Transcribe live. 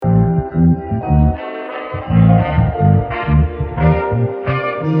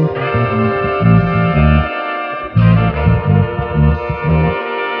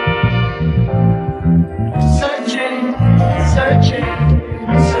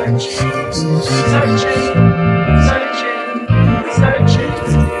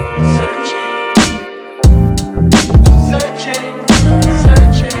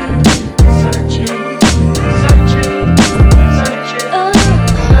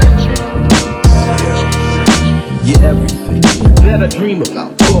That I dream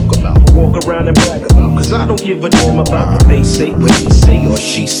about, talk about, walk around and brag about. Cause I don't give a damn about what they say, what he say or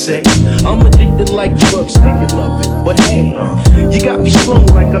she say. I'm addicted like drugs, thinking love it. But hey, you got me strung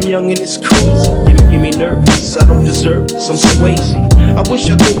like I'm young and it's crazy. You making me nervous, I don't deserve this, I'm Swayze. I wish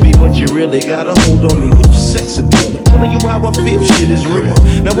I could be, but you really got a hold on me with your sex appeal. Telling you how I feel, shit is real.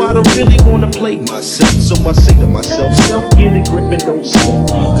 Now I don't really wanna play myself, so I say to myself, self, get it, grip and don't slow.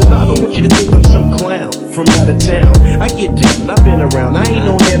 Cause I don't want you to think I'm some clown from out of town. I get down, I've been around, I ain't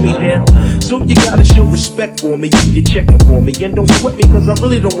no hand-me-down. So you gotta show respect for me, you checking for me. And don't sweat me, cause I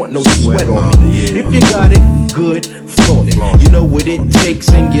really don't want no sweat on me. If you got it, good, flaunt it. You know what it takes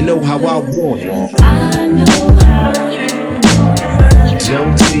and you know how I want it. I know how you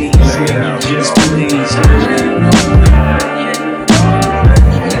don't tease me, just please me.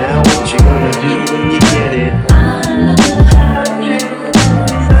 Now what you gonna do when you get it?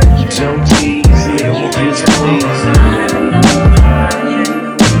 Don't tease me, just please me.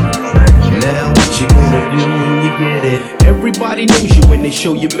 Now what you gonna do when you get it? Everybody knows you when they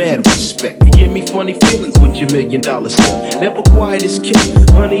show you mad respect. You give me funny feelings with your $1 million stuff. Never quiet as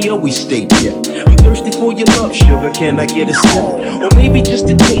kept, honey, always stay kept. I'm thirsty for your love, sugar, can I get a sip? Or maybe just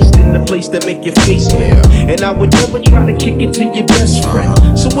a taste in the place that make your face clear. And I would never try to kick it to your best friend.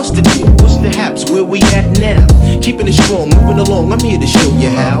 So what's the deal, what's the haps, where we at now? Keeping it strong, moving along, I'm here to show you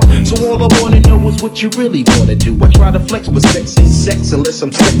how. So all I wanna know is what you really wanna do. I try to flex, but sex ain't sex unless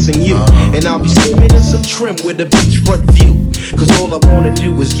I'm sexing you. And I'll be swimming in some trim with a beachfront view. Cause all I wanna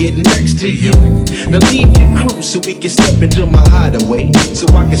do is get next to you. Now leave your crew so we can step into my hideaway. So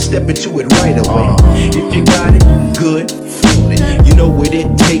I can step into it right away. If you got it, good, flaunt it. You know what it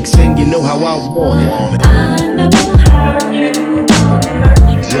takes and you know how I want it. I know how you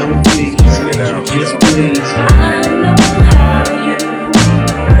Don't please, just please. I know how you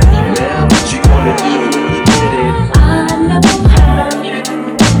Now what you gonna do when you get it? I know how you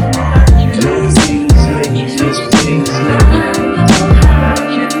Don't please, just please.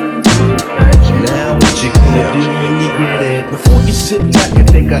 Now what you gonna do when you get it? Before you sit back and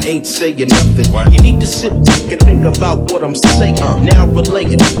think I ain't saying nothing, you need to sit back and think about what I'm saying. Now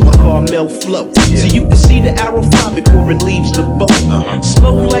relating my caramel flow, so you can see the arrow fly before it leaves the boat.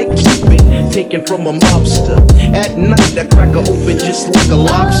 Slow like Cupid, taken from a mobster. At night I crack her open just like a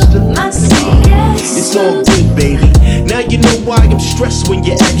lobster. I say yes. It's all good, baby. Now you know why I'm stressed when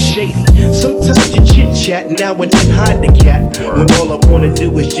you act shady. Sometimes you chit chat, now and then hide the cat. When all I wanna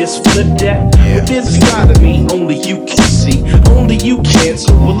do is just flip that. But there's a side of me only you can see, only you can.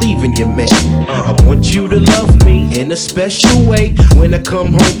 So believe in your man. I want you to love me in a special way. When I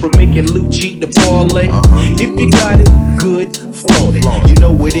come home from making Lucci the parlay. If you got it, good, flaunt it. You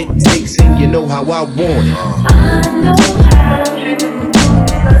know what it takes and you know how I want it. I know how you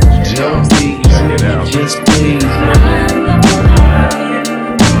Don't please, just please. I know how you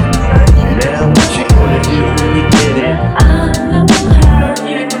Now what you gonna do when you get it? I know how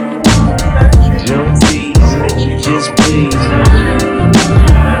you Don't please, just please.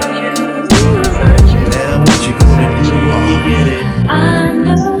 Now what you gonna do when you get it? I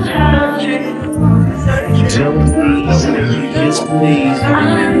know how you Don't please, just please. I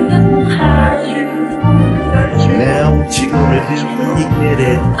know how you Now what you gonna do when you get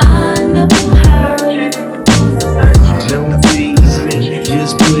it? I know how you Don't please,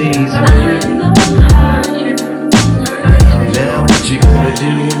 just please.